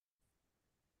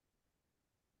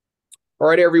All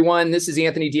right, everyone. This is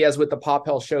Anthony Diaz with the Pop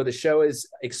Health Show. The show is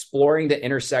exploring the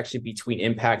intersection between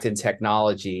impact and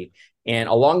technology. And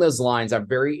along those lines, I'm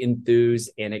very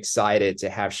enthused and excited to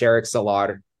have Shariq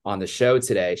Salar on the show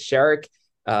today. Shariq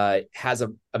has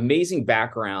an amazing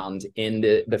background in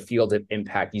the field of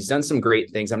impact. He's done some great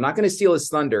things. I'm not going to steal his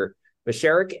thunder, but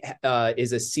Shariq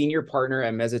is a senior partner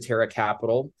at Mezzaterra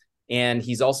Capital. And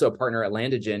he's also a partner at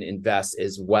Landagen Invest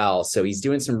as well. So he's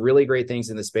doing some really great things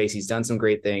in the space. He's done some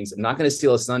great things. I'm not going to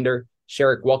steal his thunder.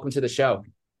 Shariq, welcome to the show.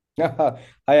 Hi,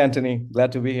 Anthony.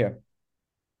 Glad to be here.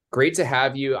 Great to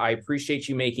have you. I appreciate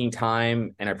you making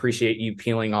time, and I appreciate you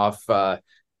peeling off,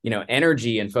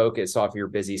 energy and focus off your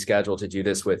busy schedule to do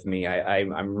this with me.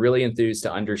 I'm really enthused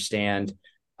to understand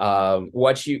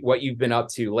what you've been up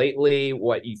to lately,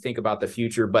 what you think about the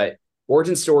future. But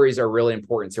origin stories are really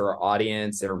important to our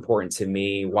audience. They're important to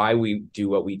me. Why we do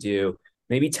what we do.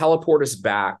 Maybe teleport us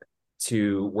back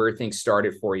to where things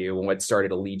started for you and what started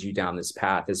to lead you down this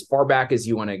path, as far back as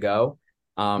you want to go.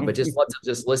 But let's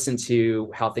just listen to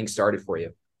how things started for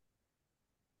you.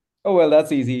 Oh, well,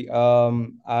 that's easy.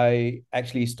 I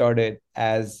actually started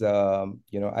as,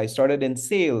 I started in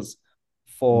sales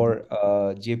Mhm. for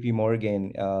JP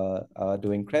Morgan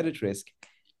doing credit risk.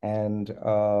 And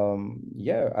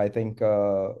yeah, I think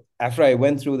after I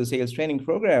went through the sales training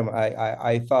program,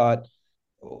 I thought,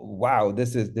 wow,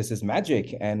 this is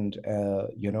magic. And,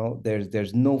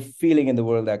 there's no feeling in the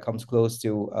world that comes close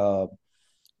to,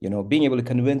 being able to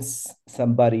convince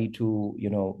somebody to,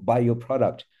 buy your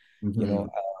product, you know,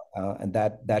 Mhm. and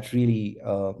that really,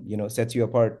 sets you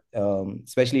apart,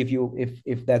 especially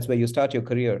if that's where you start your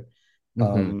career,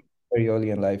 Mhm. very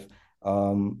early in life.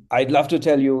 I'd love to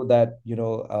tell you that,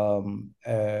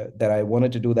 that I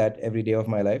wanted to do that every day of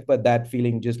my life, but that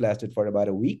feeling just lasted for about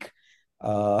a week.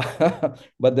 But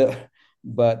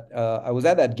I was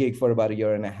at that gig for about a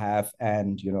year and a half,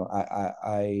 and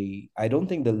I don't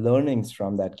think the learnings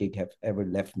from that gig have ever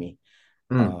left me.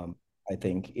 Mm. Um, I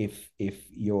think if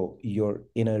you're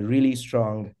in a really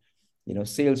strong,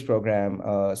 sales program,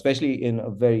 especially in a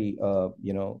very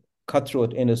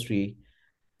cutthroat industry,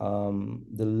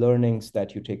 the learnings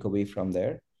that you take away from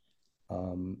there,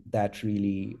 that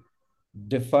really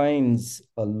defines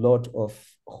a lot of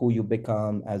who you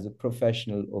become as a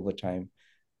professional over time.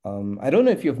 I don't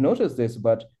know if you've noticed this,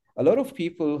 but a lot of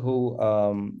people who,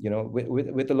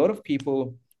 with a lot of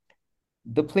people,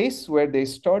 the place where they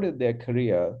started their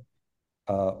career,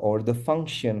 or the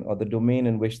function or the domain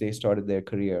in which they started their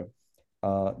career,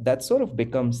 that sort of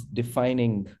becomes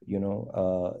defining,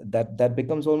 that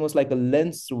becomes almost like a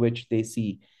lens through which they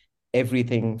see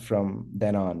everything from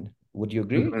then on. Would you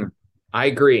agree? Mhm. I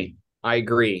agree. I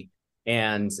agree.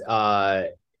 And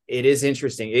it is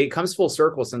interesting. It comes full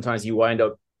circle. Sometimes you wind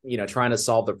up, trying to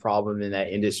solve the problem in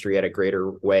that industry at a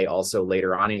greater way also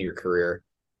later on in your career.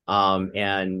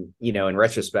 And in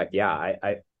retrospect, yeah,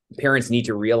 I parents need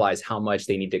to realize how much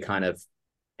they need to kind of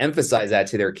emphasize that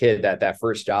to their kid, that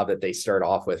first job that they start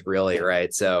off with, really,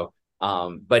 right? So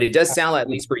but it does sound, at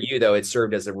least for you though, it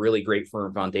served as a really great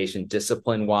firm foundation,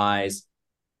 discipline wise,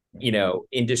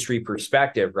 industry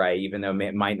perspective, right? Even though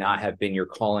it might not have been your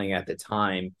calling at the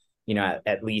time,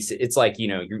 at least it's like,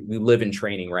 you live in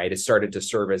training, right? It started to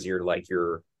serve as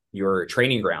your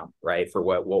training ground, right? For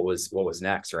what was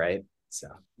next, right? So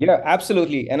Yeah,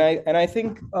 absolutely. And I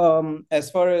think,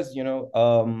 as far as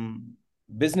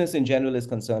business in general is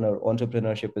concerned, or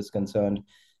entrepreneurship is concerned,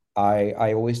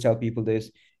 I always tell people this: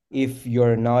 if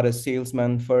you're not a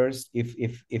salesman first,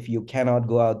 if you cannot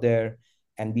go out there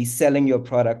and be selling your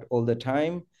product all the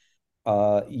time,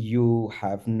 you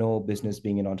have no business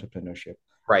being in entrepreneurship.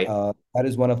 right. That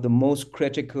is one of the most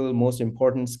critical, most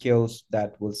important skills that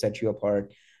will set you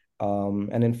apart.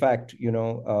 And in fact,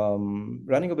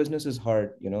 running a business is hard.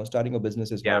 Starting a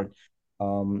business is Yeah. hard,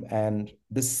 and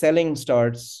the selling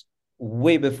starts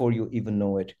way before you even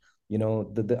know it.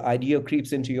 The idea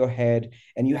creeps into your head,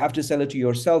 and you have to sell it to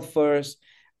yourself first,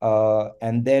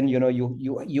 and then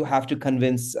you have to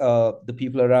convince the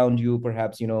people around you,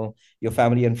 perhaps your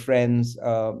family and friends,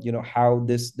 how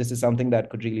this is something that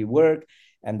could really work,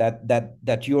 and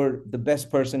that you're the best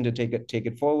person to take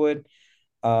it forward.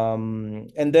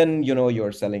 And then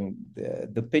you're selling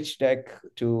the pitch deck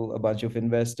to a bunch of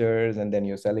investors, and then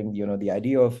you're selling the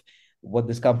idea of what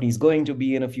this company is going to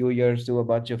be in a few years to a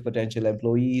bunch of potential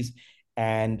employees,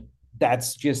 and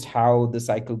that's just how the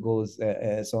cycle goes,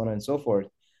 so on and so forth.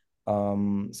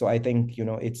 So I think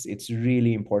it's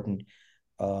really important,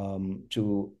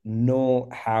 to know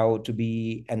how to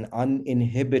be an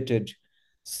uninhibited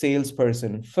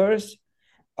salesperson first,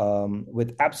 with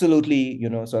absolutely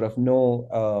sort of no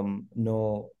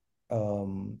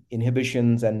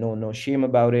inhibitions, and no shame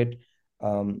about it.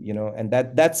 And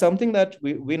that's something that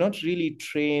we're not really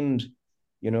trained,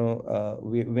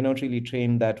 we're not really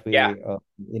trained that Yeah. way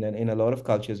in a lot of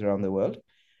cultures around the world.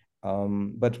 But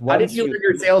How did once you you learn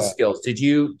your sales skills? Did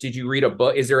you read a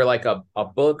book? Is there like a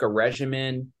book, a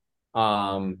regimen,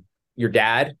 um, your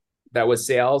dad that was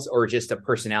sales, or just a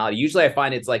personality? Usually I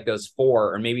find it's like those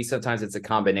four, or maybe sometimes it's a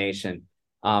combination.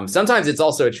 Sometimes it's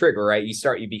also a trigger, right?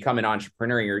 You become an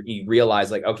entrepreneur, and you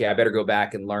realize like, okay, I better go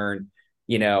back and learn,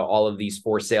 all of these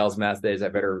four sales methods. I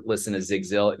better listen to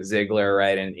Ziglar,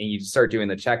 right? And you start doing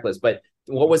the checklist. But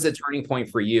what was the turning point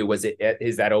for you?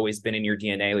 Is that always been in your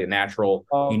DNA, like natural?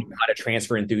 You knew um, how to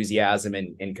transfer enthusiasm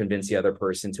and convince the other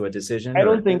person to a decision, I or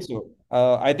don't think so.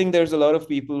 I think there's a lot of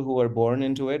people who are born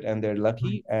into it and they're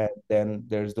lucky, and then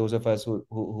there's those of us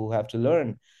who have to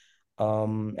learn.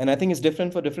 And I think it's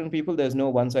different for different people. There's no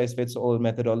one size fits all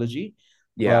methodology,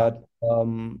 yeah. but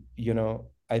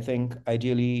I think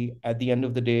ideally at the end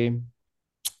of the day,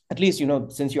 at least,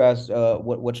 since you asked,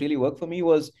 what really worked for me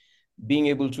was being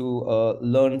able to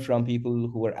learn from people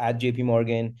who were at JP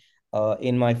Morgan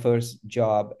in my first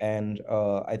job. And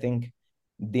I think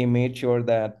they made sure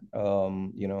that,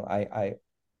 I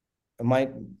my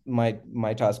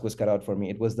my task was cut out for me.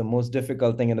 It was the most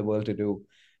difficult thing in the world to do,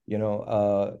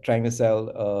 trying to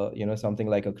sell, something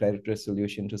like a credit risk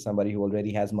solution to somebody who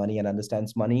already has money and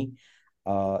understands money.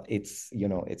 It's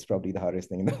probably the hardest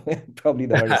thing, probably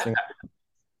the hardest thing.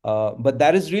 But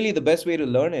that is really the best way to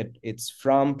learn it. It's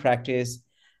from practice,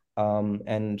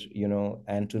 and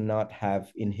to not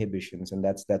have inhibitions. And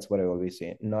that's what I always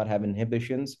say: not have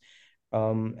inhibitions.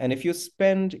 And if you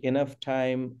spend enough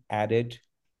time at it,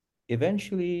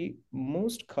 eventually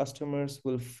most customers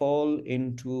will fall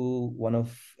into one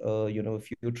of a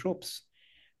few tropes,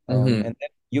 Hmm. and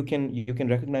then you can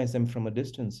recognize them from a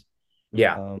distance.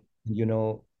 Yeah. um, you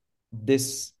know,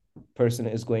 this person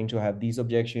is going to have these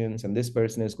objections, and this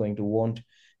person is going to want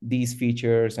these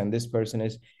features, and this person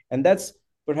is, and that's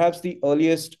perhaps the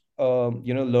earliest,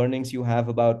 learnings you have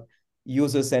about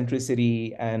user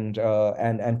centricity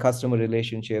and customer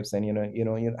relationships, and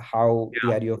how the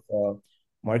Yeah. idea of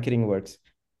marketing works.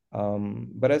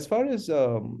 But as far as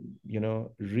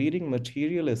reading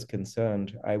material is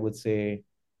concerned, I would say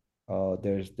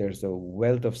there's a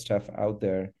wealth of stuff out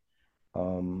there,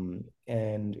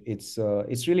 and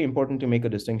it's really important to make a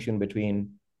distinction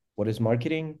between what is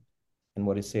marketing and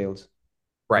what is sales. In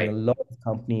a Right. lot of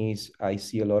companies, I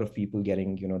see a lot of people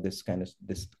getting,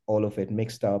 this all of it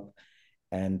mixed up,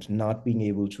 and not being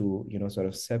able to, sort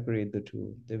of separate the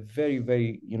two. They're very,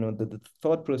 very, the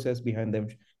thought process behind them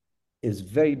is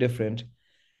very different.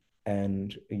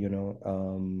 And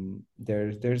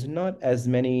there's not as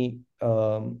many,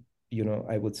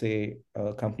 I would say,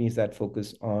 companies that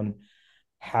focus on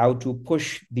how to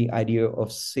push the idea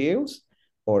of sales,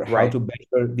 or how Right. to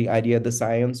better the idea, the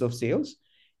science of sales,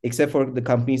 except for the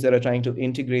companies that are trying to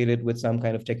integrate it with some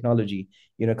kind of technology.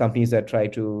 Companies that try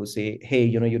to say, hey,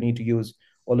 you need to use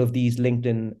all of these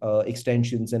LinkedIn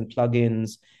extensions and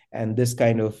plugins, and this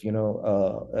kind of,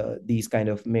 these kind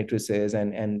of matrices,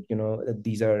 and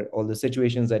these are all the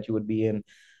situations that you would be in.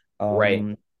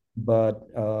 Right. But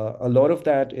a lot of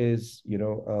that is,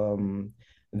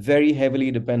 very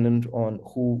heavily dependent on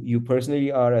who you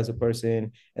personally are as a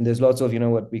person. And there's lots of,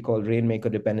 what we call rainmaker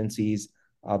dependencies,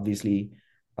 obviously.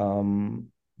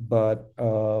 But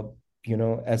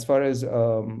as far as,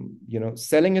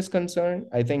 selling is concerned,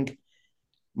 I think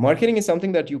marketing is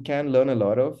something that you can learn a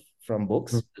lot of from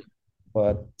books,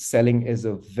 but selling is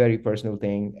a very personal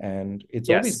thing. And it's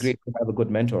always Yes. great to have a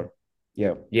good mentor.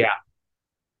 Yeah. Yeah.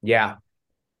 Yeah.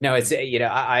 No, it's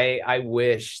I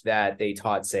wish that they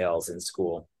taught sales in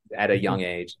school at a young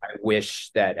age. I wish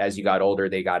that as you got older,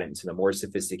 they got into the more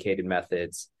sophisticated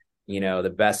methods.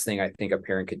 The best thing I think a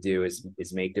parent could do is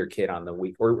make their kid on the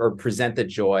week, or present the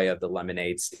joy of the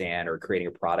lemonade stand, or creating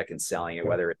a product and selling it,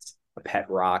 whether it's a pet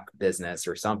rock business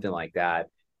or something like that.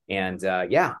 And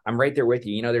yeah, I'm right there with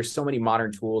you. There's so many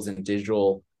modern tools and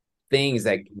digital things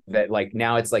that like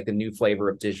now it's like the new flavor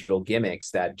of digital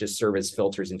gimmicks that just serve as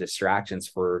filters and distractions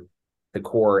for the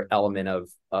core element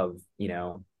of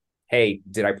hey,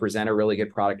 did I present a really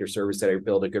good product or service? Did I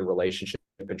build a good relationship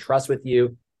and trust with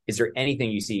you? Is there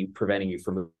anything you see preventing you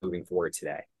from moving forward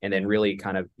today? And then really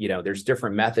kind of, there's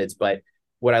different methods, but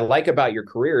what I like about your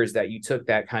career is that you took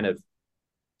that kind of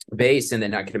base, and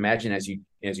then I could imagine as you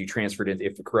transferred it,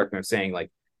 if correct me, I'm saying,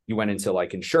 like, you went into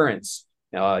like insurance,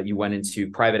 you went into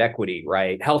private equity,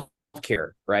 right,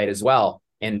 healthcare, right, as well,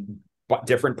 and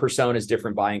different personas,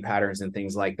 different buying patterns, and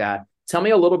things like that. Tell me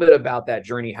a little bit about that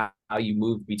journey, how you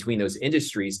moved between those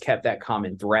industries, kept that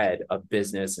common thread of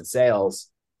business and sales,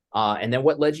 And then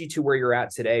what led you to where you're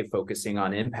at today, focusing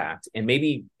on impact, and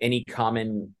maybe any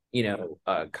common,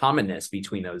 commonness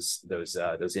between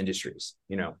those industries,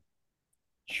 you know?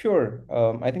 Sure.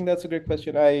 I think that's a great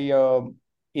question. I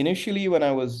initially, when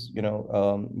I was,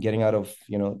 getting out of,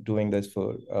 doing this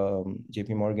for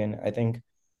JP Morgan, I think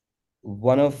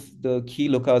one of the key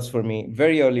lookouts for me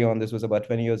very early on, this was about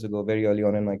 20 years ago, very early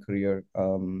on in my career,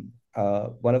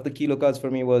 one of the key lookouts for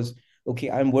me was,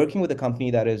 okay, I'm working with a company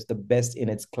that is the best in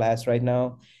its class right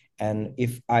now. And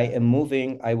if I am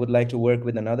moving, I would like to work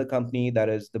with another company that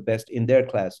is the best in their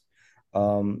class.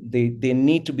 They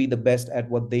need to be the best at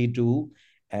what they do.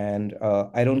 And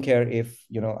I don't care if,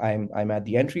 I'm at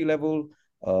the entry level,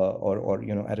 or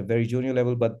at a very junior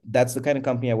level, but that's the kind of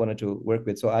company I wanted to work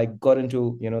with. So I got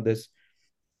into this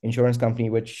insurance company,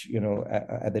 which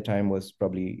at the time was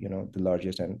probably the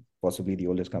largest and possibly the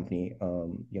oldest company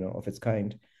of its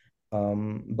kind.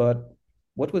 But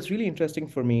what was really interesting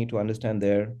for me to understand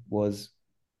there was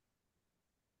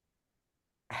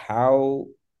how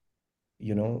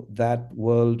that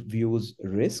world views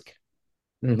risk,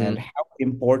 and Mm-hmm. how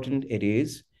important it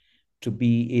is to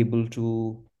be able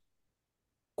to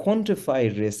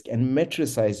quantify risk and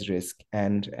metricize risk.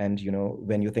 And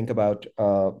when you think about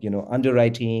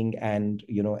underwriting and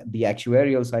the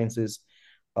actuarial sciences,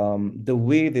 the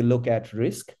way they look at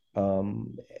risk,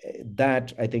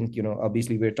 that I think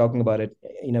obviously we're talking about it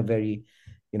in a very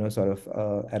sort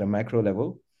of at a macro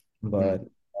level, Mm-hmm. but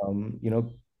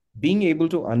being able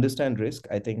to understand risk,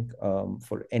 I think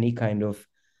for any kind of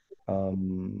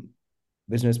um,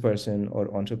 business person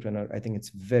or entrepreneur, I think it's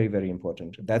very, very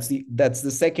important. That's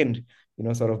the second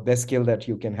sort of best skill that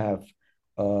you can have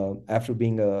after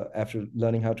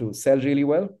learning how to sell really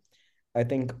well. I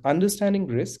think understanding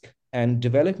risk and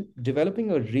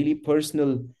developing a really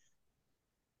personal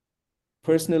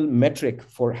metric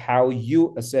for how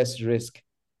you assess risk,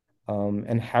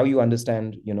 and how you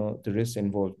understand the risks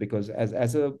involved. Because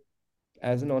as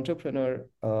an entrepreneur,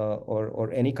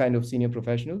 or any kind of senior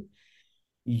professional,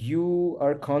 you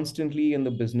are constantly in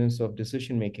the business of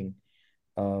decision making.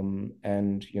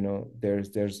 And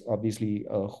there's obviously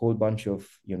a whole bunch of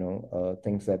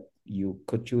things that you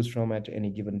could choose from at any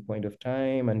given point of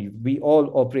time, and we all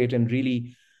operate in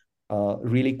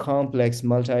really complex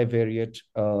multivariate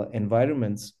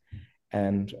environments.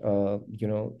 And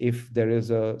if there is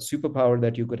a superpower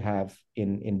that you could have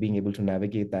in being able to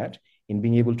navigate that, in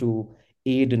being able to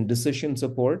aid in decision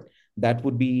support, that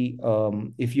would be,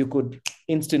 if you could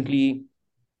instantly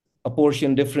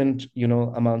apportion different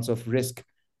amounts of risk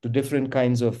to different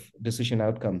kinds of decision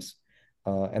outcomes.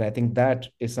 And I think that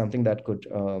is something that could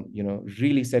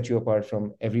really set you apart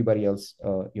from everybody else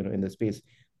in the space.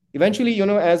 Eventually,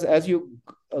 as you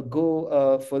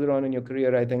go further on in your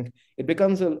career, I think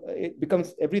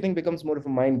everything becomes more of a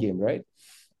mind game, right?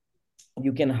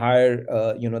 You can hire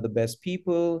the best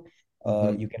people,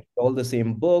 Mm-hmm. you can read all the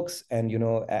same books, and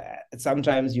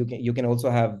sometimes you can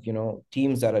also have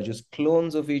teams that are just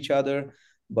clones of each other.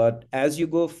 But as you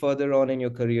go further on in your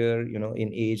career,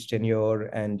 in age, tenure,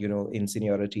 and in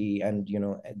seniority, and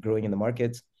growing in the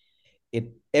markets, it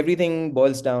everything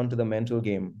boils down to the mental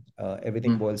game.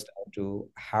 Everything boils down to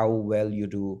how well you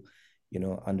do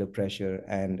under pressure,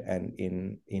 and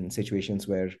in situations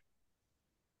where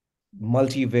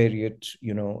multivariate,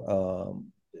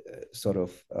 sort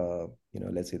of,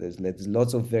 let's say there's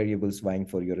lots of variables vying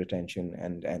for your attention,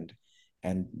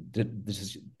 and the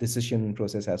decision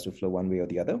process has to flow one way or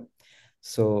the other.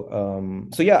 So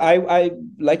yeah, I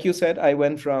like you said, I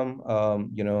went from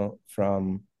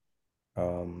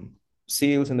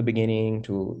sales in the beginning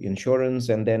to insurance,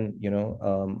 and then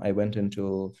I went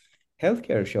into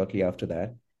healthcare shortly after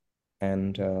that.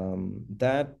 And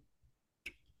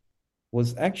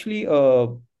was actually a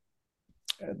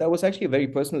that was actually a very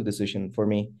personal decision for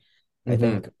me. I Mm-hmm.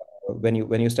 think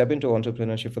when you step into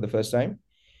entrepreneurship for the first time,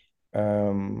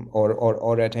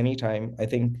 or at any time, I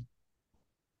think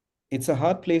it's a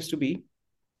hard place to be.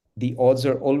 The odds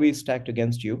are always stacked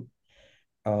against you,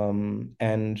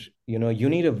 and you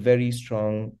need a very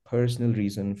strong personal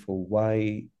reason for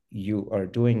why you are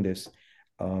doing this,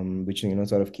 which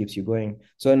sort of keeps you going.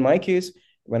 So in my case,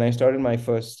 when I started my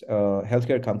first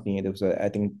healthcare company, there was I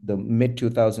think the mid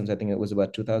 2000s, I think it was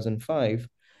about 2005.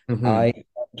 Mm-hmm. I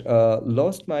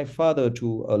lost my father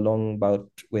to a long bout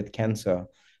with cancer.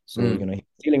 So, Mm-hmm. he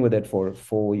was dealing with it for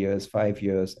 4 years, 5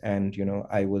 years. And,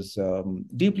 I was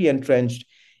deeply entrenched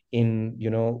in,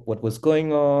 what was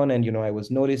going on. And, I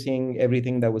was noticing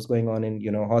everything that was going on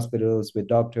in, hospitals, with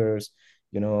doctors,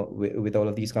 with all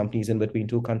of these companies in between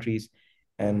two countries.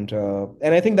 And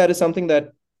I think that is something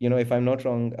that, if I'm not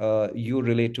wrong, you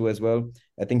relate to as well.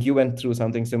 I think you went through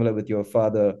something similar with your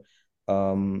father,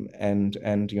 and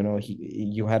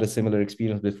you had a similar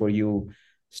experience before you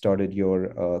started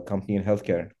your company in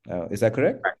healthcare. Is that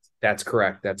correct? Correct. That's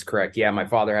correct. That's correct. Yeah, my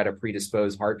father had a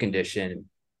predisposed heart condition,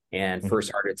 and Mhm.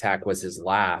 first heart attack was his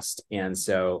last. And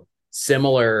so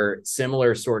similar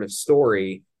sort of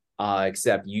story,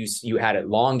 except you had it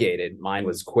elongated. Mine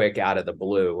was quick out of the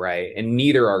blue, right? And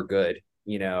neither are good,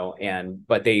 and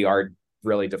but they are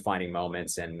really defining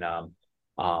moments. And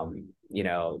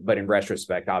but in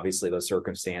retrospect, obviously those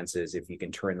circumstances, if you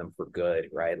can turn them for good,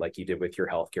 right, like you did with your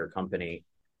healthcare company.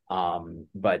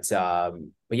 But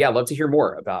yeah, I'd love to hear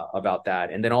more about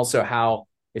that. And then also how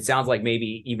it sounds like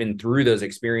maybe even through those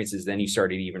experiences, then you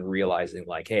started even realizing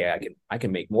like, hey, I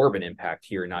can make more of an impact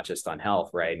here, not just on health,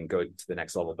 right? And go to the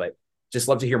next level. But just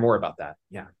love to hear more about that.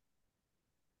 Yeah.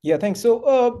 Yeah, thanks.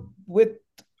 So, with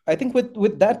I think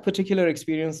with that particular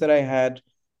experience that I had,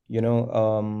 you know,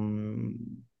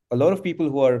 a lot of people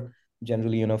who are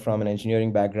generally, from an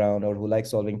engineering background or who like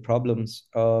solving problems,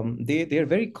 they're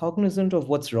very cognizant of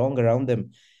what's wrong around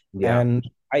them, Yeah. and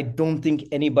I don't think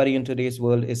anybody in today's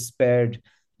world is spared,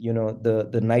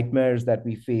 the nightmares that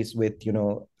we face with,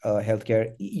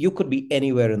 healthcare. You could be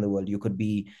anywhere in the world. You could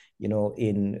be in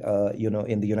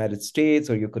the United States,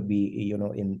 or you could be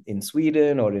in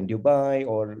Sweden or in Dubai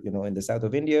or in the south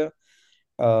of India.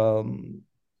 um,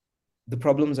 the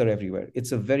problems are everywhere.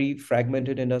 It's a very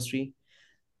fragmented industry.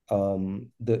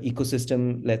 The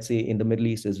ecosystem, let's say in the Middle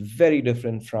East, is very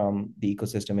different from the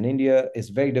ecosystem in India, is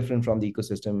very different from the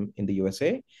ecosystem in the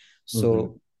USA. Mm-hmm.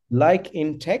 So like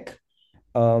in tech,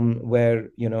 where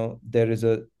there is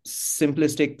a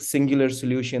simplistic singular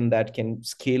solution that can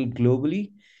scale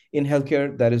globally, in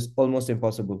healthcare that is almost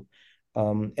impossible.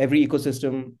 Every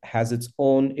ecosystem has its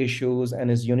own issues and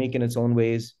is unique in its own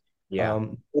ways. Yeah.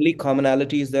 Only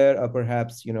commonalities there are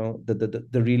perhaps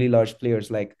the really large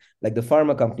players, like the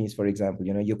pharma companies, for example.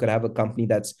 You could have a company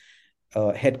that's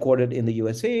headquartered in the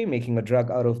USA, making a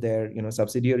drug out of their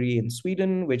subsidiary in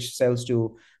Sweden, which sells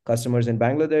to customers in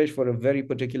Bangladesh for a very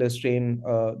particular strain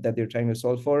that they're trying to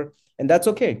solve for, and that's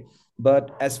okay.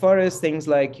 But as far as things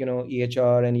like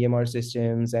EHR and EMR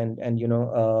systems and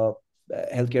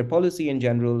healthcare policy in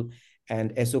general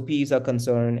and SOPs are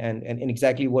concerned, and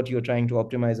exactly what you're trying to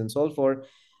optimize and solve for,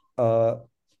 uh,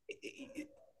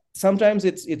 sometimes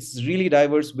it's really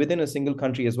diverse within a single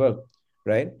country as well,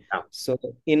 right? Yeah. So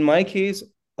in my case,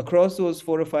 across those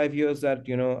 4 or 5 years that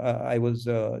I was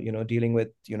dealing with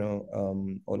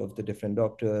all of the different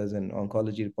doctors and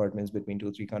oncology departments between 2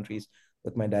 or 3 countries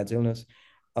with my dad's illness,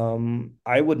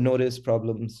 I would notice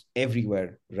problems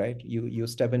everywhere, right? You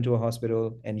step into a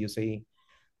hospital and you say,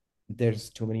 there's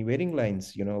too many waiting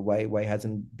lines. Why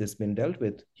hasn't this been dealt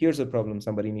with? Here's a problem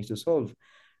somebody needs to solve.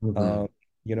 Mm-hmm. um,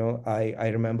 I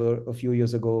remember a few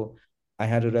years ago, I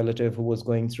had a relative who was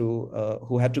going through,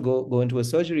 who had to go into a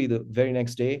surgery the very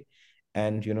next day,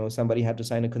 and somebody had to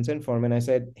sign a consent form, and I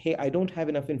said, hey, I don't have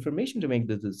enough information to make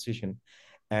the decision,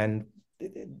 and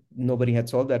nobody had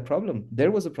solved that problem.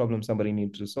 There was a problem somebody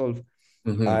needed to solve.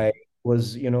 Mm-hmm. I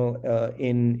was,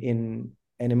 in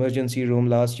an emergency room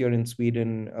last year in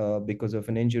Sweden because of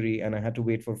an injury, and I had to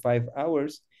wait for 5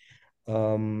 hours.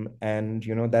 And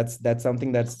that's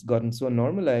something that's gotten so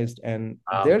normalized, and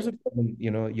there's a problem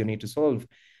you need to solve.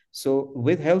 So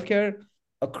with healthcare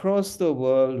across the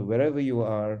world, wherever you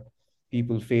are,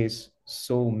 people face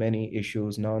so many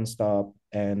issues nonstop,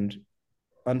 and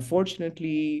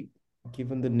unfortunately,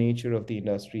 given the nature of the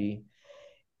industry,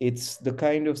 it's the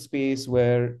kind of space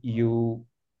where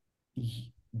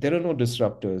there are no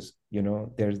disruptors.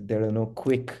 There are no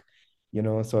quick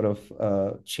sort of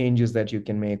changes that you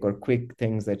can make, or quick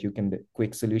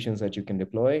solutions that you can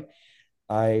deploy.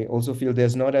 I also feel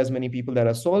there's not as many people that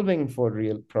are solving for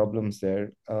real problems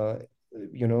there.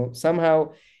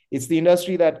 Somehow it's the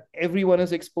industry that everyone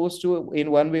is exposed to in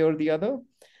one way or the other.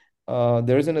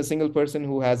 There isn't a single person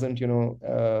who hasn't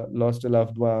lost a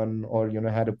loved one, or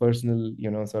had a personal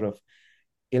sort of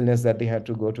illness that they had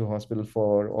to go to hospital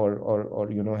for,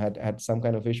 or had some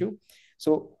kind of issue.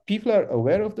 So people are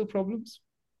aware of the problems.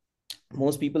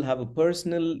 Most people have a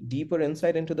personal deeper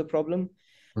insight into the problem.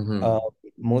 Mm-hmm. uh,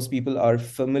 Most people are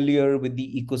familiar with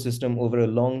the ecosystem over a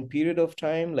long period of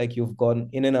time, like you've gone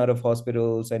in and out of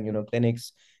hospitals and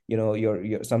clinics,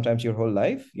 your sometimes your whole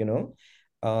life.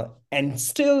 And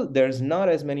still there's not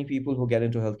as many people who get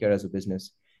into healthcare as a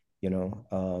business.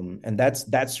 And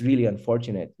that's really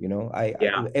unfortunate.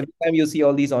 Yeah. Every time you see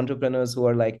all these entrepreneurs who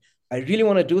are like, I really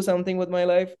want to do something with my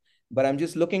life, but I'm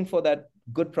just looking for that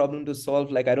good problem to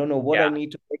solve, like I don't know what I Yeah.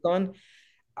 need to take on.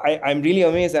 I'm really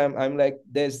amazed. I'm like,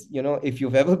 there's, if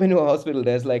you've ever been to a hospital,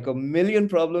 there's like a million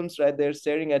problems right there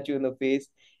staring at you in the face.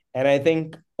 And I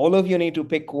think all of you need to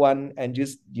pick one and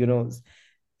just, Yeah.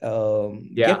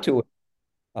 get to it.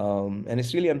 And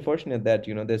it's really unfortunate that,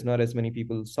 there's not as many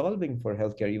people solving for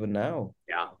healthcare even now.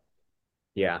 Yeah.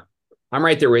 Yeah. I'm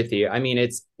right there with you. I mean,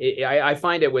 I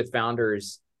find it with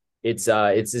founders, it's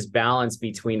this balance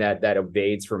between that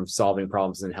evades from solving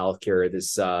problems in healthcare,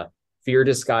 this fear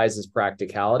disguised as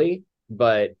practicality,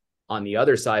 but on the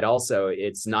other side also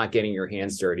it's not getting your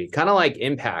hands dirty. Kind of like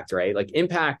impact, right? Like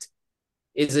impact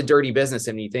is a dirty business.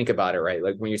 And when you think about it, right?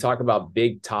 Like when you talk about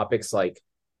big topics like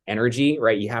energy,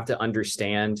 right? You have to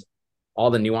understand all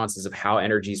the nuances of how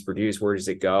energy is produced, where does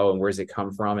it go and where does it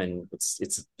come from? And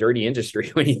it's dirty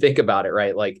industry when you think about it,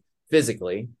 right? Like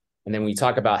physically. And then when you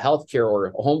talk about healthcare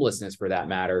or homelessness for that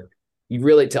matter, you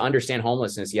really, to understand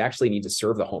homelessness, you actually need to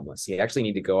serve the homeless. You actually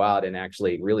need to go out and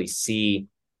actually really see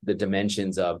the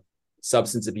dimensions of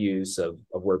substance abuse, of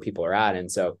where people are at.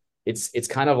 And so it's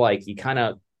kind of like you kind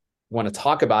of want to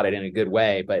talk about it in a good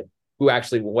way, but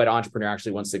what entrepreneur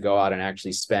actually wants to go out and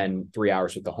actually spend 3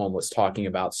 hours with the homeless talking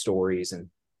about stories and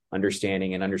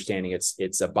understanding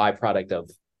it's a byproduct of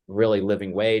really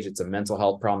living wage. It's a mental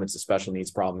health problem. It's a special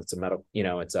needs problem. It's a medical,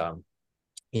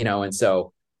 and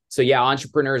so yeah,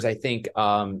 entrepreneurs, I think,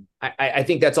 I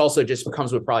think that's also just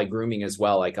comes with probably grooming as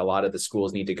well. Like a lot of the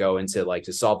schools need to go into like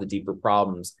to solve the deeper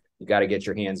problems. You got to get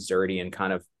your hands dirty and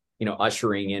kind of,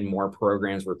 ushering in more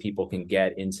programs where people can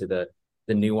get into the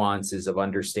nuances of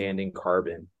understanding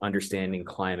carbon, understanding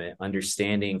climate,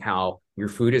 understanding how your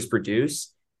food is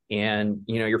produced. And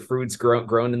your food's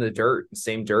grown in the dirt,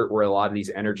 same dirt where a lot of these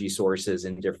energy sources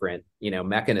and different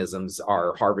mechanisms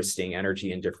are harvesting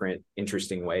energy in different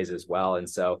interesting ways as well. And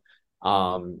so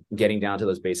getting down to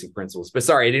those basic principles. But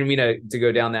sorry, I didn't mean to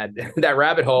go down that that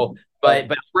rabbit hole.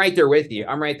 But I'm right there with you.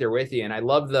 I'm right there with you, and I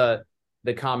love the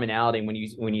commonality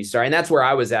when you start. And that's where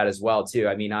I was at as well too.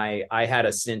 I mean, I had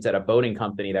a stint at a boating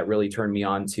company that really turned me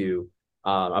on to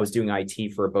I was doing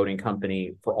IT for a boating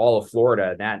company for all of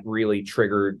Florida, and that really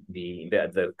triggered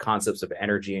the concepts of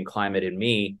energy and climate in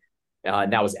me.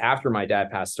 And that was after my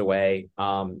dad passed away.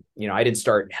 I didn't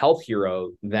start Health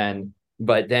Hero then,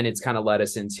 but then it's kind of led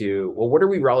us into, well, what are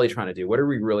we really trying to do? What are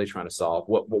we really trying to solve?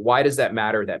 Why does that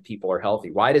matter that people are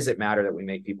healthy? Why does it matter that we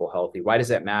make people healthy? Why does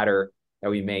that matter that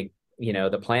we make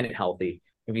the planet healthy?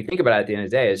 If you think about it, at the end of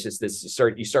the day, it's just this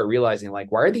you start realizing,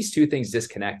 like, why are these two things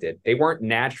disconnected? They weren't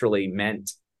naturally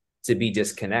meant to be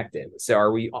disconnected. So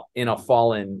are we in a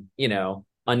fallen,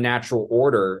 unnatural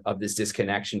order of this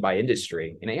disconnection by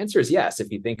industry? And the answer is yes.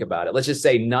 If you think about it, let's just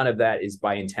say none of that is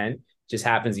by intent. It just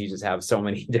happens you just have so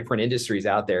many different industries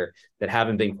out there that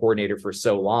haven't been coordinated for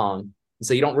so long.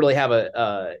 So you don't really have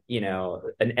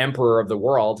an emperor of the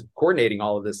world coordinating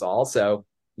all of this all. So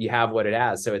you have what it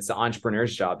has. So it's the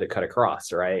entrepreneur's job to cut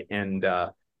across, right? And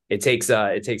it takes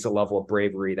a level of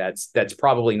bravery that's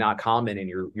probably not common in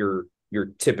your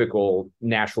typical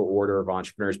natural order of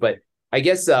entrepreneurs. But I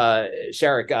guess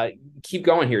Shariq, keep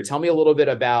going here. Tell me a little bit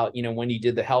about when you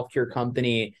did the healthcare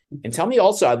company, and tell me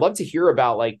also, I'd love to hear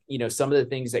about some of the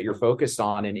things that you're focused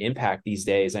on and impact these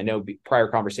days. I know prior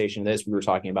conversation to this, we were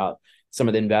talking about some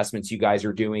of the investments you guys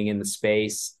are doing in the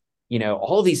space.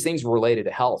 All of these things were related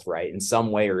to health, right? In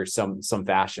some way or some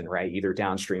fashion, right? Either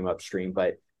downstream, upstream.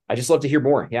 But I just love to hear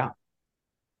more. Yeah.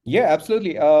 Yeah,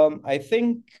 absolutely. I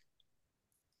think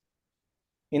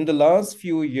in the last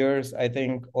few years, I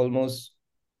think almost,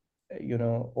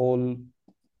 all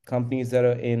companies that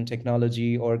are in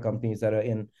technology or companies that are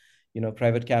in,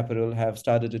 private capital have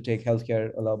started to take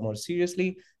healthcare a lot more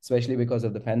seriously, especially because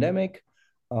of the pandemic.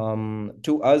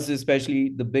 To us,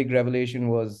 especially, the big revelation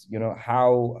was,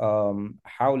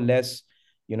 how less,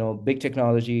 big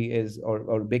technology is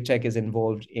or big tech is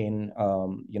involved in,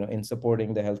 in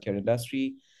supporting the healthcare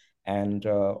industry, and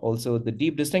also the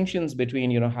deep distinctions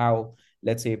between, how,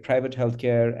 let's say, private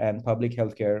healthcare and public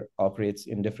healthcare operates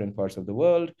in different parts of the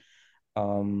world.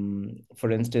 For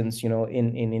instance,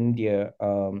 in India,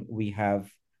 we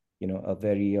have, a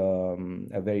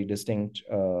very distinct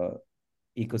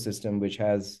ecosystem which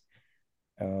has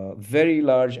a very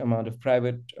large amount of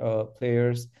private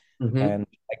players, Mm-hmm. and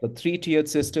like a three-tiered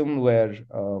system where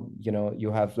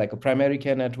you have like a primary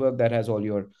care network that has all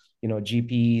your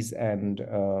GPs,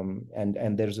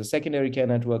 and there's a secondary care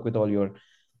network with all your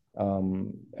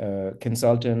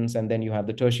consultants, and then you have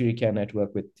the tertiary care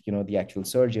network with the actual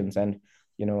surgeons, and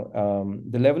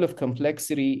the level of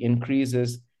complexity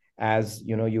increases as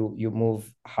you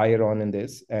move higher on in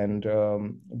this, and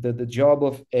the job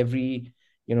of every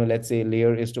let's say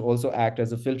layer is to also act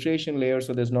as a filtration layer,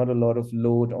 so there's not a lot of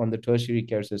load on the tertiary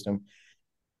care system.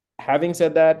 Having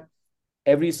said that,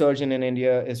 every surgeon in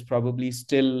India is probably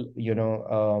still,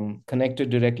 connected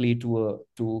directly to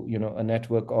a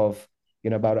network of,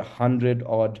 about 100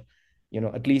 odd,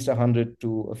 at least 100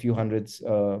 to a few hundreds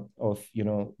of,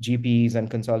 GPs and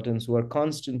consultants who are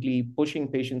constantly pushing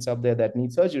patients up there that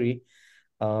need surgery.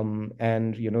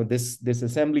 And this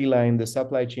assembly line, the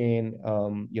supply chain,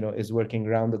 is working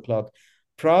around the clock.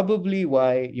 Probably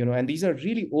why, and these are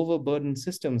really overburdened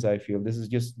systems. I feel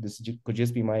could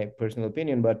just be my personal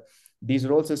opinion, but these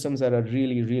are all systems that are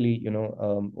really, really,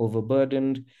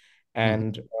 overburdened, Mhm.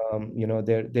 and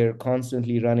they're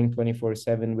constantly running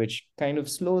 24/7, which kind of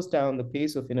slows down the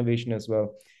pace of innovation as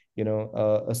well.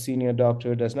 A senior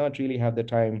doctor does not really have the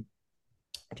time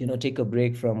take a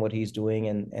break from what he's doing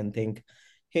and think,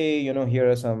 hey, here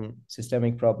are some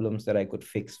systemic problems that I could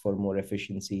fix for more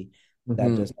efficiency.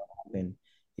 That Mhm. does not happen.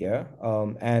 Yeah.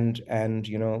 And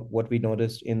what we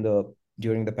noticed in the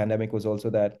during the pandemic was also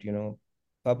that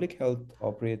public health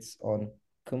operates on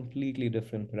completely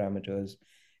different parameters,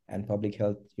 and public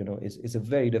health is a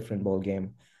very different ball game.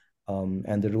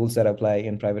 And the rules that apply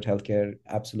in private healthcare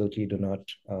absolutely do not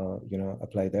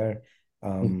apply there.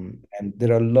 And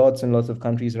there are lots and lots of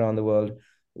countries around the world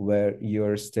where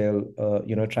you're still,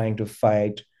 trying to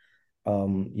fight,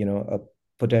 a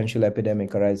potential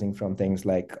epidemic arising from things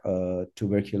like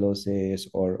tuberculosis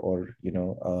or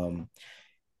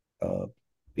uh,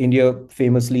 India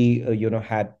famously,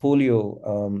 had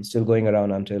polio still going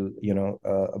around until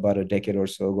about a decade or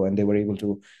so ago, and they were able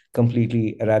to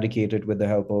completely eradicate it with the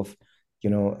help of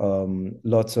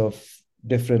lots of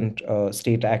different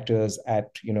state actors at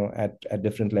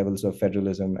different levels of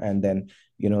federalism, and then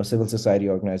civil society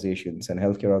organizations and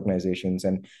healthcare organizations,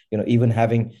 and even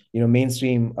having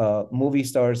mainstream movie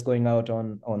stars going out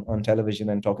on television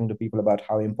and talking to people about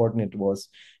how important it was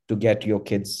to get your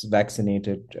kids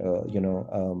vaccinated,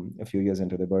 a few years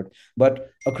into their birth. But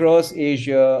across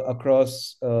Asia,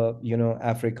 across,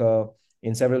 Africa,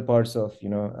 in several parts of,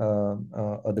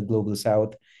 the global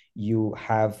South, you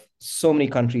have so many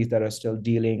countries that are still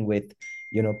dealing with,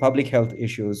 public health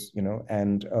issues,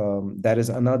 and that is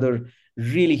another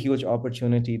really huge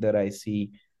opportunity that I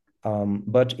see.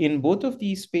 But in both of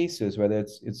these spaces, whether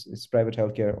it's private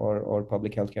healthcare or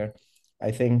public healthcare,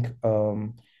 I think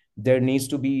there needs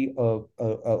to be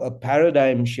a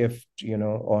paradigm shift,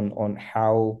 on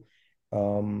how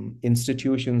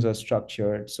institutions are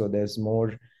structured. So there's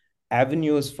more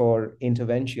avenues for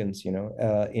interventions,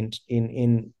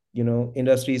 in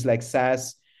industries like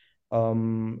SaaS.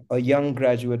 A young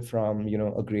graduate from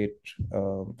a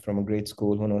great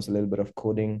school who knows a little bit of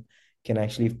coding can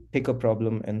actually pick a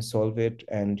problem and solve it.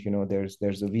 And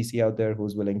there's a VC out there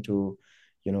who's willing to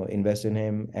invest in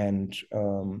him and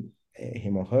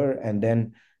him or her, and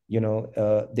then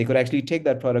they could actually take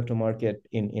that product to market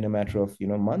in a matter of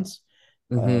months.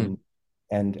 Mhm. um,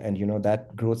 and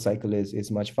that growth cycle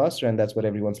is much faster, and that's what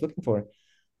everyone's looking for.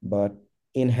 But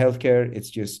in healthcare, it's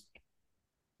just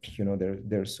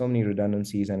there's so many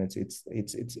redundancies, and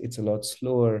it's a lot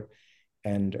slower,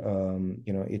 and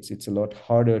it's a lot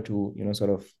harder to sort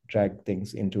of drag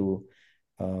things into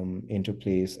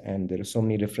place. And there are so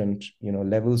many different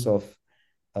levels of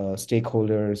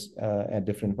stakeholders at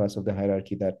different parts of the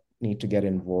hierarchy that need to get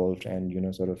involved,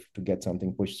 and sort of to get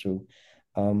something pushed through.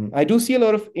 I do see a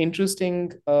lot of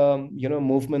interesting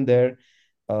movement there,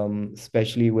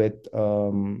 especially with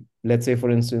let's say, for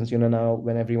instance, now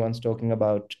when everyone's talking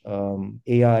about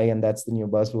AI, and that's the new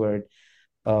buzzword.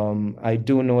 I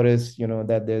do notice,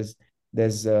 that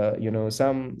there's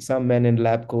some men in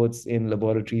lab coats in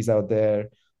laboratories out there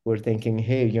who are thinking,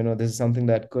 hey, this is something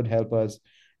that could help us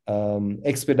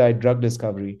expedite drug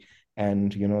discovery,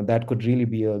 and that could really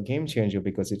be a game changer,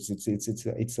 because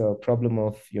it's a problem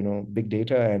of big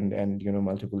data and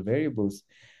multiple variables.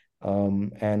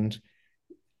 And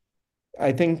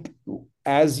I think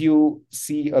as you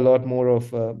see a lot more of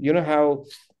how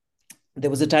there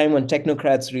was a time when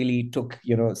technocrats really took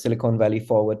Silicon Valley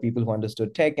forward, people who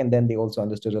understood tech, and then they also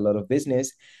understood a lot of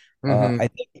business. Mhm. I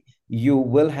think you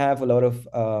will have a lot of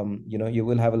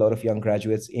young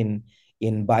graduates in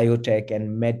biotech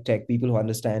and med tech, people who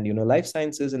understand life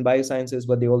sciences and biosciences,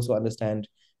 but they also understand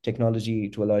technology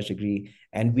to a large degree.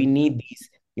 And we need these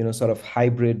sort of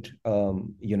hybrid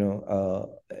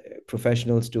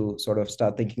professionals to sort of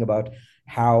start thinking about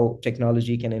how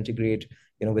technology can integrate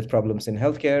with problems in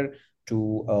healthcare,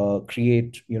 to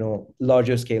create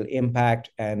larger scale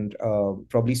impact, and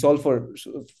probably solve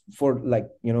for like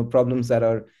problems that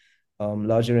are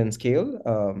larger in scale,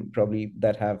 probably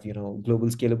that have global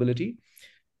scalability.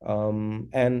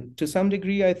 And to some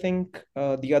degree, I think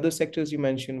the other sectors you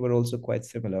mentioned were also quite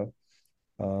similar.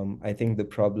 I think the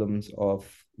problems of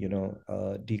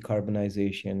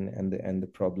decarbonization and the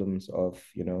problems of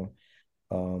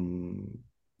um,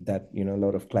 that a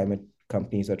lot of climate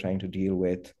companies are trying to deal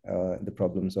with, the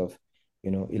problems of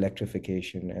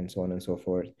electrification and so on and so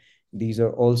forth. These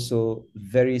are also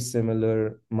very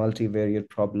similar multivariate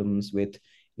problems with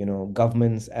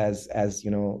governments as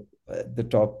the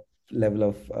top level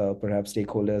of perhaps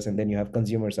stakeholders, and then you have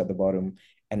consumers at the bottom,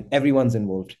 and everyone's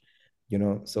involved.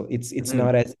 So it's Mhm.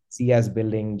 not as easy as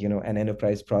building an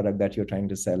enterprise product that you're trying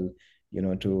to sell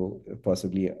to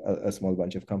possibly a small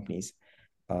bunch of companies.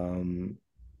 um,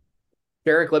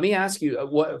 Derek, let me ask you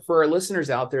what for our listeners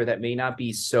out there that may not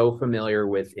be so familiar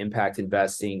with impact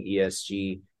investing,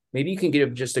 ESG, maybe you can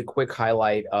give just a quick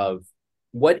highlight of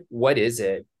what is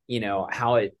it,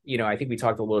 how it, I think we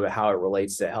talked a little bit how it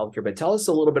relates to healthcare, but tell us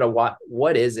a little bit of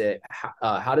what is it,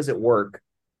 how does it work?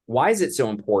 Why is it so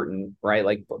important, right?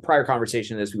 Like prior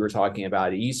conversation this we were talking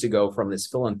about, it used to go from this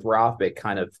philanthropic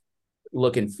kind of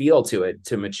look and feel to it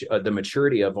to the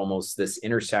maturity of almost this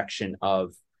intersection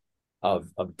of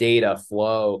data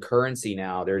flow currency.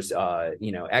 Now there's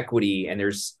equity, and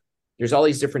there's all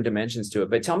these different dimensions to it.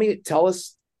 But tell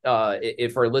us,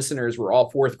 if our listeners were all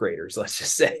fourth graders, let's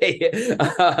just say,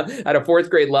 at a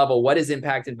fourth grade level, what is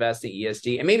impact investing,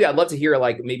 ESG? And maybe I'd love to hear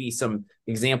like maybe some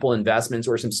example investments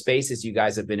or some spaces you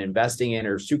guys have been investing in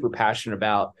or super passionate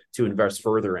about to invest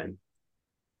further in.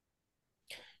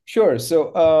 Sure.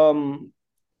 So,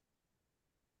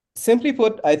 simply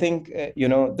put, I think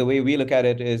the way we look at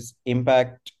it is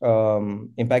impact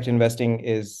investing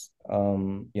is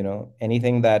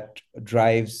anything that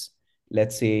drives,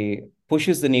 let's say,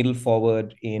 pushes the needle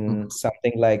forward in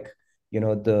something like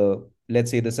the let's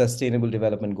say the sustainable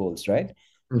development goals, right?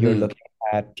 You're Mm-hmm. looking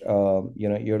at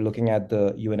you're looking at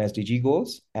the UNSDG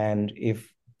goals, and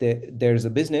if there's a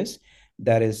business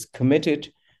that is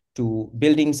committed to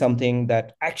building something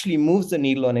that actually moves the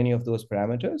needle on any of those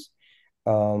parameters,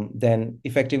 then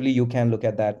effectively you can look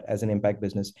at that as an impact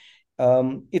business.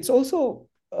 It's also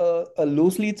a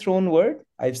loosely thrown word.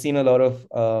 I've seen a lot of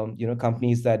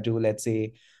companies that do, let's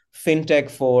say, fintech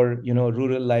for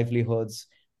rural livelihoods,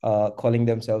 calling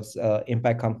themselves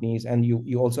impact companies, and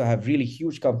you also have really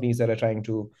huge companies that are trying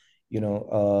to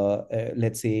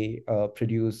let's say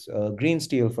produce green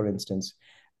steel, for instance.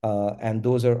 And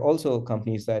those are also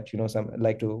companies that some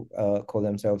like to call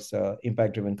themselves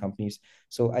impact driven companies.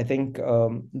 So I think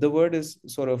the word is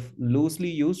sort of loosely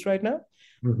used right now.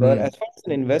 But Mm-hmm. as far as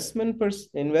an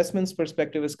investments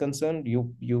perspective is concerned,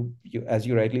 you as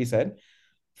you rightly said,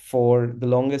 for the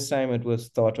longest time it was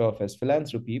thought of as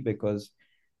philanthropy, because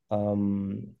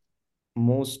um,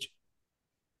 most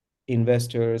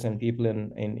investors and people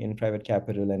in private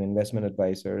capital and investment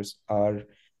advisors are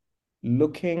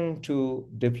looking to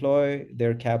deploy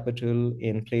their capital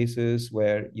in places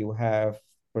where you have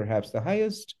perhaps the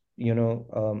highest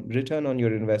return on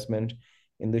your investment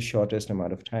in the shortest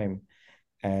amount of time.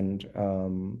 And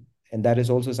that is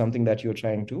also something that you're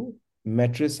trying to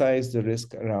metricize the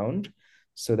risk around,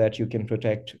 so that you can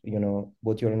protect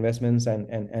both your investments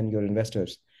and your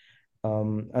investors.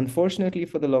 Unfortunately,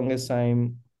 for the longest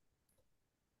time,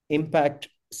 impact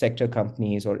sector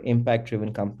companies or impact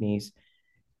driven companies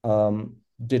um,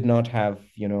 did not have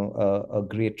a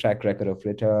great track record of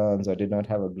returns, or did not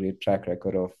have a great track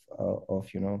record of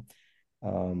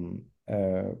um,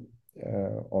 uh,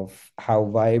 of how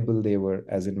viable they were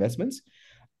as investments.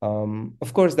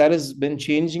 Of course, that has been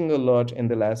changing a lot in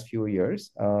the last few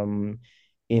years.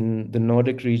 In the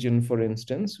Nordic region, for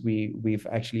instance, we've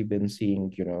actually been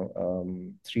seeing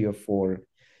three or four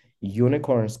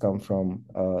unicorns come from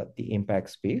the impact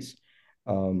space.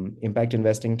 Impact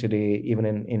investing today, even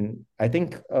in I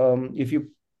think if you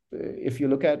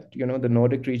look at the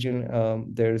Nordic region,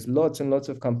 there's lots and lots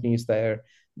of companies there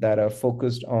that are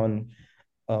focused on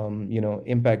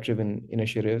impact driven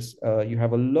initiatives. You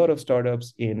have a lot of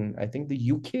startups in, I think the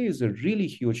UK is a really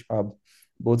huge hub,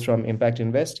 both from impact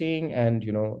investing and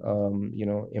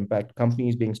impact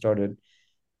companies being started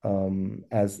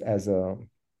as a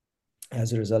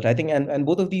result. I think, and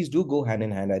both of these do go hand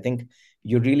in hand. I think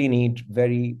you really need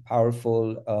very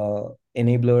powerful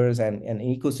enablers and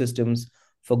ecosystems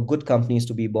for good companies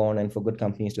to be born and for good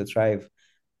companies to thrive.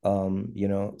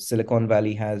 Silicon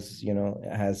Valley has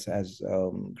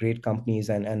great companies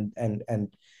and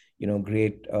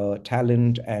great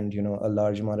talent and a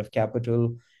large amount of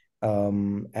capital,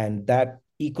 and that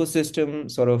ecosystem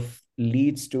sort of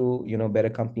leads to better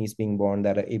companies being born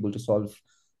that are able to solve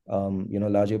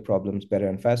larger problems better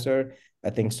and faster. I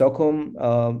think Stockholm,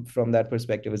 from that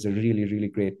perspective, is a really, really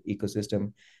great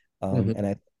ecosystem. Mm-hmm. And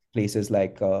places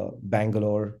like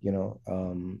Bangalore,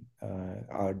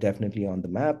 are definitely on the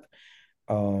map.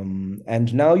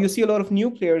 And now you see a lot of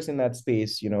new players in that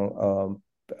space,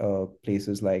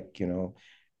 places like,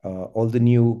 all the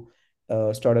new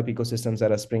startup ecosystems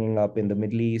that are springing up in the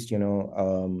Middle East,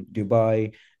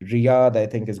 Dubai, Riyadh, I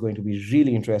think is going to be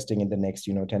really interesting in the next,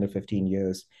 10 to 15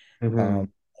 years. Mm-hmm.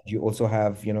 Um, you also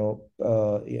have,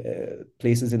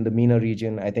 places in the MENA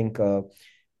region. I think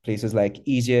places like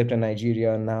Egypt and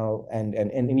Nigeria now,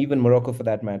 and even Morocco for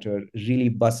that matter, really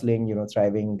bustling,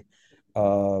 thriving,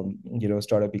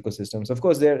 startup ecosystems. Of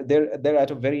course, they're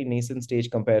at a very nascent stage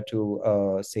compared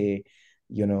to, say,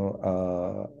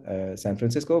 San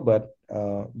Francisco, but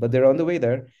they're on the way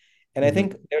there. And I Mm-hmm.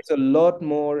 think there's a lot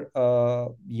more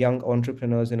young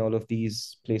entrepreneurs in all of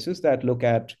these places that look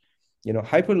at,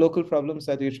 hyper local problems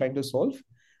that they're trying to solve,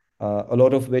 a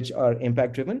lot of which are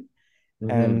impact driven. Mm-hmm.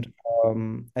 And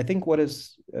I think what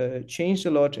has changed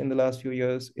a lot in the last few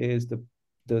years is the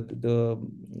the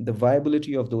the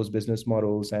viability of those business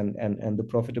models, and the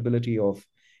profitability of,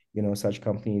 such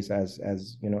companies as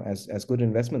good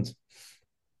investments.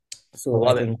 I So I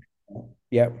love it. think,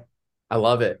 yeah. I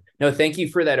love it. No, thank you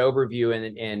for that overview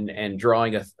and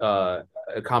drawing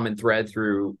a common thread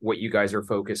through what you guys are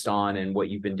focused on and what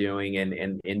you've been doing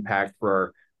and impact for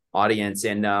our audience.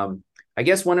 And I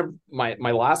guess one of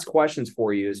my last questions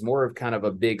for you is more of kind of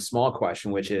a big small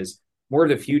question, which is more of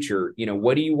the future.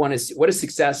 What do you want to see? What does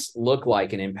success look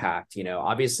like in impact?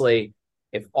 Obviously,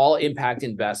 if all impact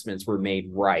investments were made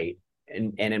right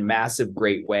and in a massive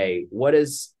great way, what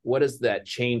does that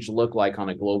change look like on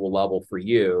a global level for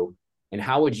you? And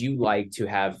how would you like to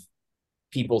have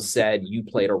people said you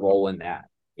played a role in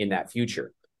that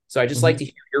future? So I just like Mhm. to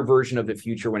hear your version of the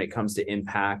future when it comes to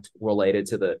impact related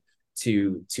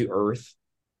to Earth.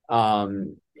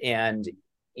 And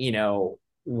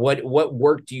what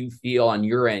work do you feel on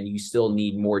your end you still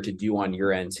need more to do on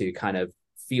your end to kind of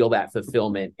feel that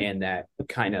fulfillment and that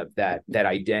kind of that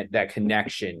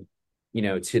connection,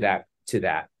 to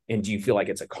that. And do you feel like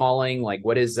it's a calling? Like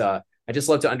what is I just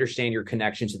love to understand your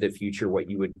connection to the future, what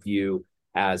you would view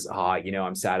as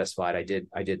I'm satisfied.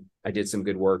 I did some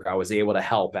good work. I was able to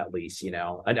help at least, in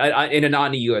a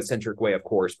non-EU-centric way, of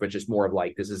course, but just more of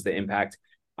like this is the impact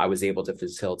I was able to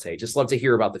facilitate. Just love to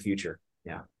hear about the future.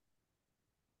 Yeah.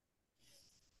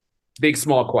 Big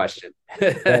small question.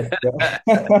 That's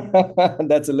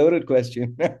a loaded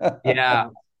question. Yeah.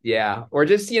 Yeah. Or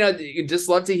just, just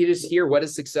love to just hear what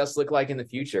does success look like in the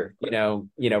future,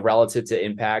 relative to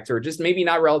impact, or just maybe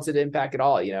not relative to impact at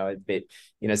all.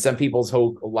 Some people's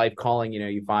whole life calling,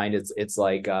 you find it's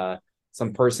like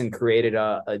some person created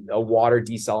a water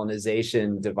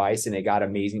desalination device and it got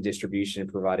amazing distribution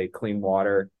and provided clean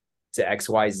water to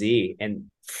XYZ.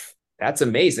 And that's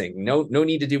amazing. No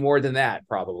need to do more than that,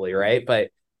 probably, right?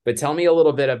 But tell me a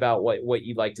little bit about what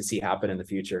you'd like to see happen in the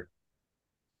future.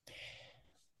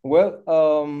 Well,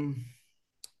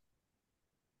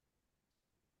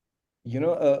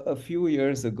 a few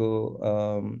years ago,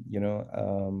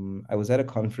 I was at a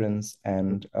conference,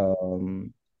 and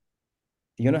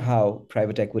you know how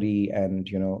private equity and,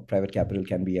 private capital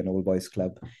can be an old boys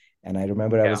club. And I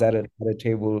remember I was Yeah. at a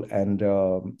table, and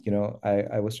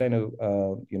I was trying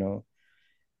to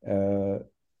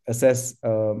assess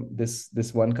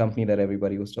this one company that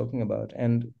everybody was talking about.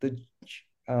 And the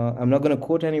I'm not going to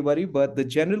quote anybody, but the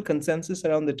general consensus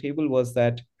around the table was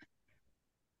that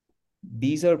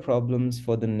these are problems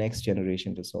for the next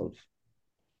generation to solve,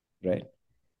 right?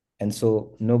 And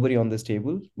so nobody on this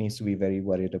table needs to be very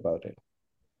worried about it,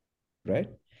 right?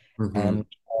 Mm-hmm. And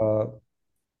uh,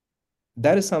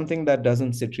 that is something that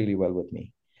doesn't sit really well with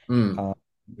me. Mm. Uh,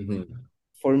 Mm-hmm.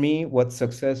 for me, what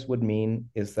success would mean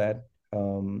is that,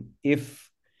 if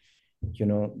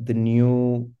the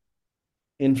new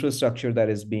infrastructure that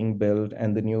is being built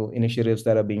and the new initiatives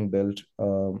that are being built,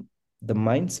 the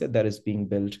mindset that is being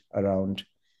built around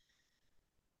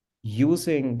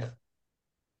using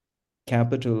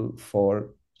capital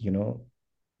for,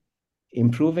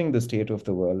 improving the state of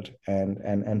the world,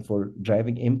 and for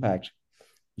driving impact,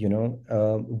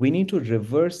 we need to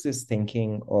reverse this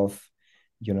thinking of,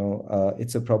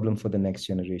 it's a problem for the next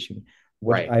generation.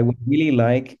 What Right. I would really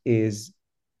like is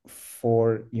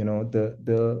for,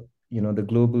 the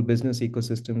global business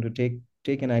ecosystem to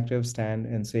take an active stand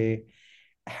and say,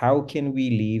 how can we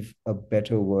leave a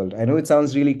better world? I know it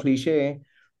sounds really cliche,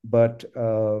 but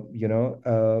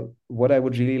what I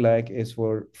would really like is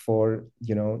for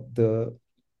the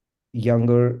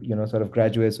younger, sort of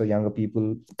graduates or younger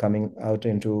people coming out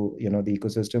into, the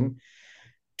ecosystem,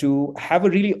 to have a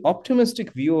really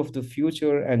optimistic view of the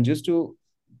future, and just to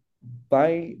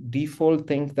by default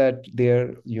think that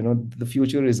the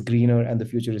future is greener and the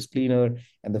future is cleaner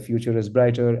and the future is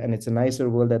brighter and it's a nicer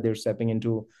world that they're stepping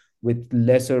into with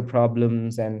lesser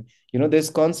problems. And there's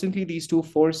constantly these two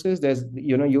forces. There's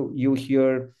you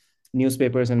hear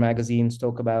newspapers and magazines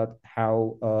talk about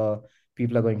how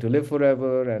people are going to live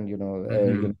forever, and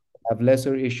Hmm. have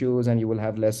lesser issues, and you will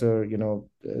have lesser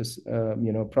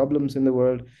problems in the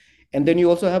world. And then you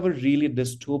also have a really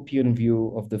dystopian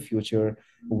view of the future,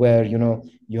 where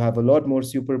you have a lot more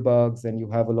superbugs, and you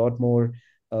have a lot more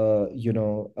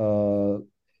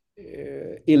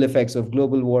ill effects of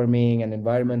global warming and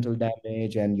environmental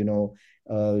damage, and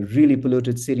really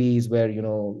polluted cities where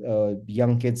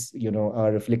young kids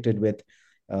are afflicted with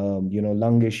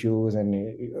lung issues,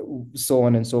 and so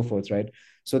on and so forth, right?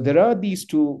 So there are these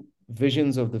two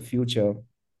visions of the future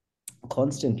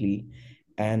constantly.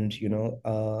 And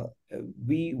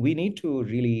we need to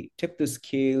really tip the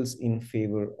scales in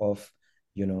favor of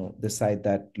the side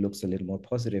that looks a little more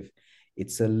positive.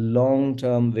 It's a long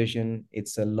term vision,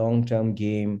 it's a long term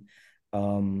game.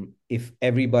 If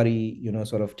everybody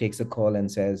sort of takes a call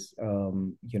and says,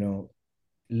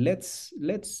 let's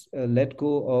let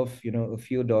go of a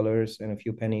few dollars and a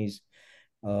few pennies,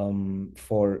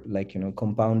 for, like,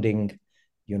 compounding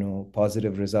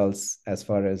positive results as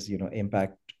far as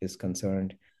impact is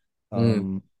concerned. Mm,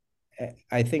 um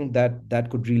I think that that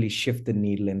could really shift the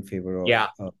needle in favor of yeah.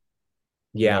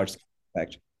 Yeah. large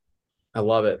impact. I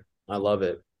love it. I love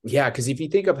it. Yeah, because if you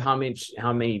think of how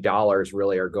many dollars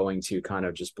really are going to kind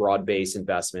of just broad-based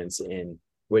investments in,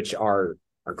 which are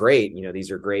great. These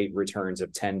are great returns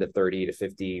of 10 to 30 to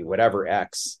 50, whatever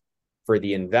X for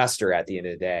the investor at the end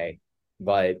of the day.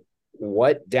 But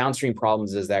what downstream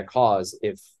problems does that cause,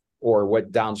 if, or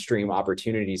what downstream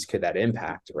opportunities could that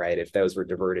impact, right? If those were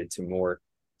diverted to more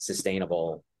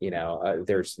sustainable,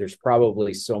 there's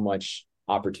probably so much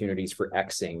opportunities for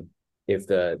Xing if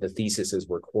the theses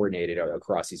were coordinated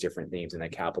across these different themes, and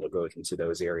that capital goes into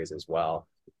those areas as well.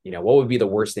 What would be the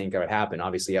worst thing that would happen?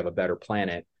 Obviously, you have a better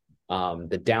planet.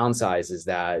 The downside is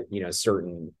that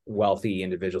certain wealthy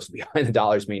individuals behind the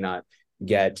dollars may not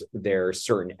get their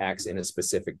certain X in a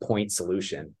specific point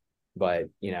solution. But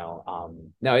no,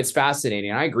 it's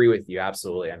fascinating. I agree with you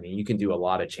absolutely. I mean, you can do a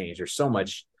lot of change. There's so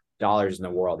much dollars in the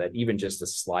world that even just the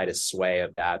slightest sway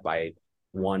of that by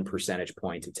 1 percentage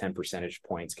point to 10 percentage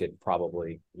points could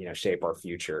probably shape our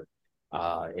future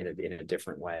in a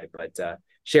different way. But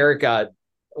Shariq,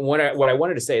 what I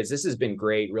wanted to say is this has been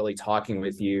great, really talking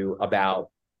with you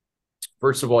about,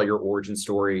 first of all, your origin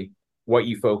story, what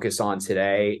you focus on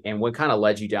today, and what kind of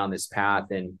led you down this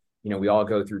path. And we all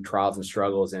go through trials and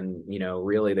struggles, and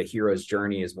really the hero's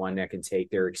journey is one that can take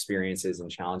their experiences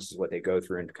and challenges, what they go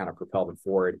through, and kind of propel them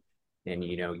forward. And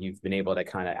you've been able to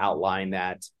kind of outline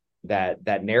that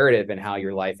narrative and how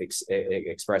your life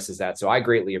expresses that. So I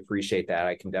greatly appreciate that.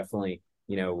 I can definitely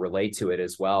relate to it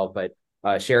as well. But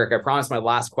Shariq, I promise my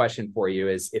last question for you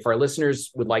is, if our listeners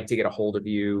would like to get a hold of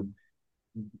you,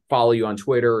 follow you on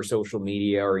Twitter or social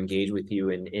media, or engage with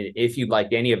you, and if you'd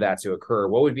like any of that to occur,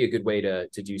 what would be a good way to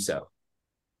do so?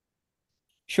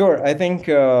 Sure. I think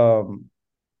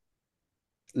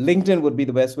LinkedIn would be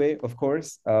the best way, of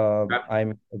course. Okay.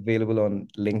 I'm available on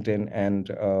LinkedIn, and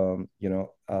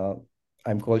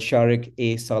I'm called Shariq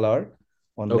A Salar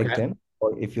on Okay. LinkedIn.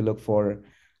 Or if you look for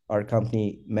our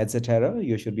company Mezzaterra,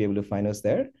 you should be able to find us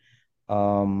there.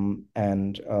 And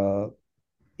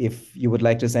if you would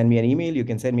like to send me an email, you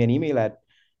can send me an email at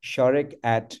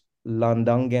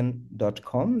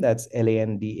sharik@landangen.com. That's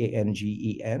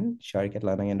LANDANGEN,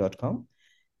 sharik@landangen.com.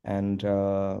 And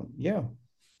yeah,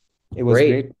 it was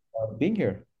Great. great being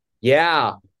here.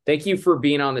 Yeah. Thank you for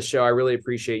being on the show. I really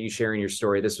appreciate you sharing your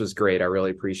story. This was great. I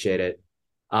really appreciate it.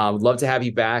 Would love to have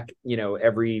you back,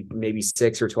 every maybe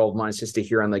 6 or 12 months, just to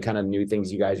hear on the kind of new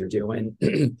things you guys are doing.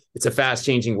 It's a fast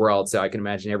changing world. So I can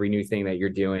imagine every new thing that you're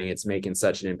doing, it's making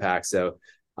such an impact. So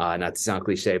not to sound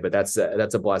cliche, but that's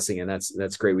a blessing. And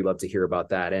that's great. We love to hear about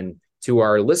that. And to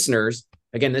our listeners,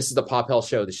 again, this is the Pop Health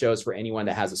Show. The show is for anyone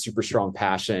that has a super strong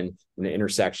passion in the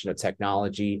intersection of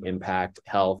technology, impact,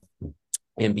 health,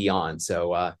 and beyond.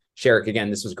 So, Shariq, again,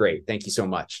 this was great. Thank you so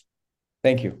much.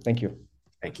 Thank you. Thank you.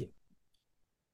 Thank you.